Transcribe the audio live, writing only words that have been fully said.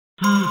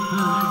Warning,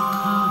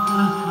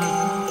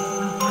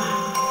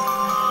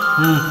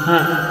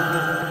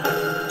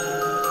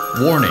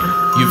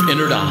 you've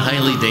entered a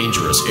highly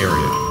dangerous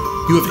area.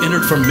 You have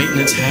entered from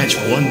Maintenance Hatch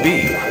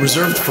 1B,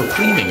 reserved for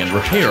cleaning and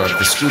repair of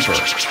the scooper.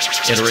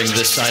 Entering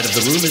this side of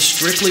the room is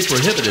strictly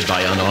prohibited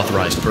by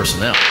unauthorized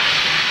personnel.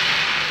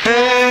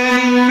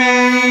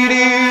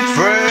 Animated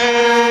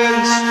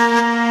friends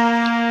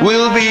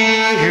will be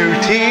here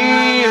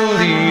till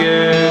the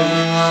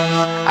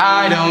end.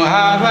 I don't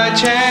have a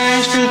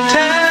chance to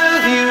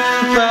tell you,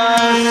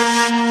 but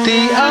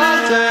the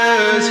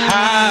others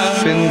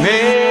have been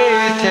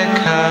made to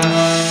come.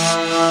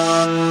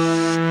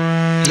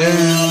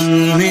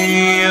 Lend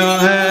me your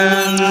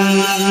hand.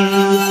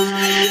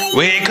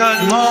 We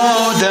got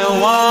more than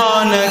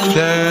one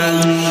clan.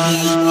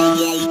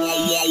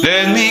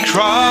 Let me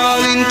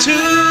crawl into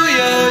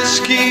your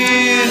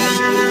skin.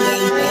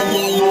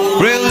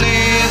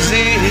 Release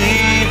the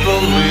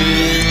evil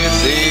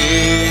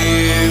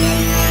within.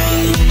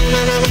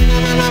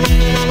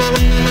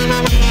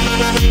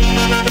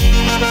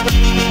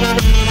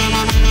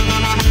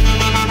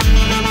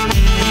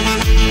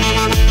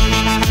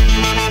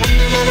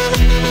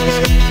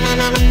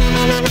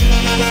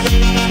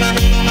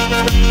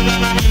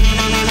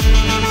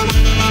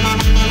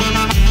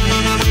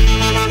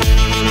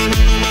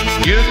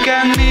 You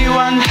can be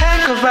one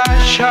heck of a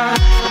shot,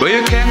 but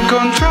you can't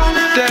control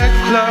the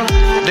clock.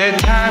 The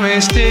time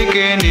is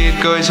ticking, it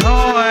goes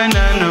on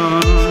and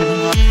on.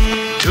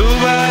 Too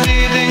bad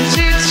it ain't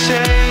 6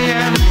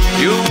 a.m.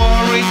 You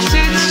won't reach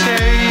 6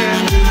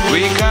 a.m.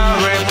 We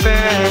can't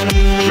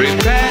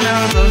repent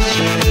all those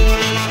sins.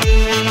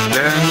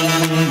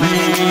 Lend me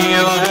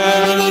your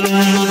hand.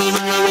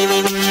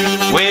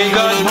 We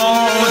got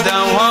more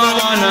than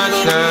one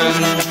turn.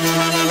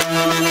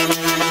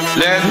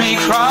 Let me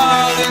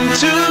crawl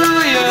into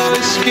your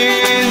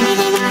skin.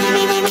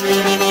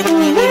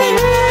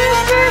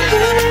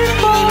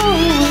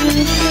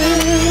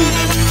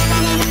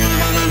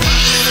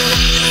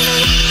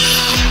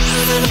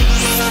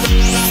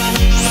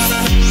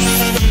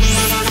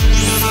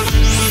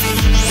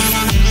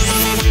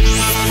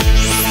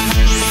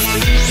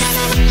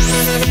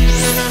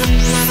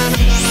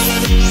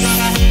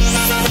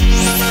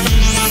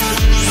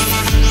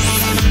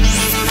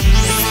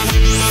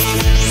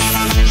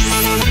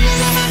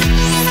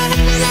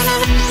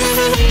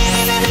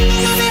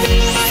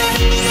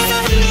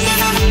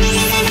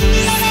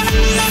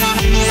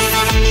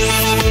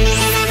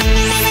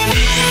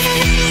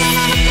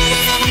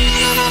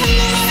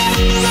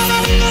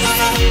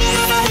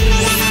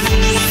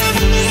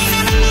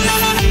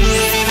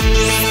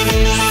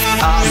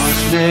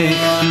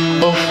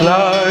 Of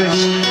flies,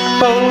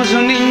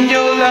 posing in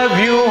your love.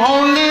 You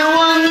only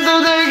want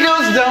to take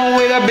us down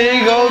with a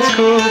big old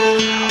scoop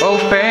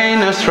of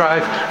pain and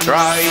strife.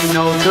 Try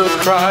not to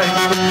cry.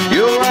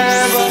 Your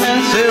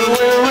evidence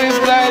will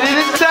reply.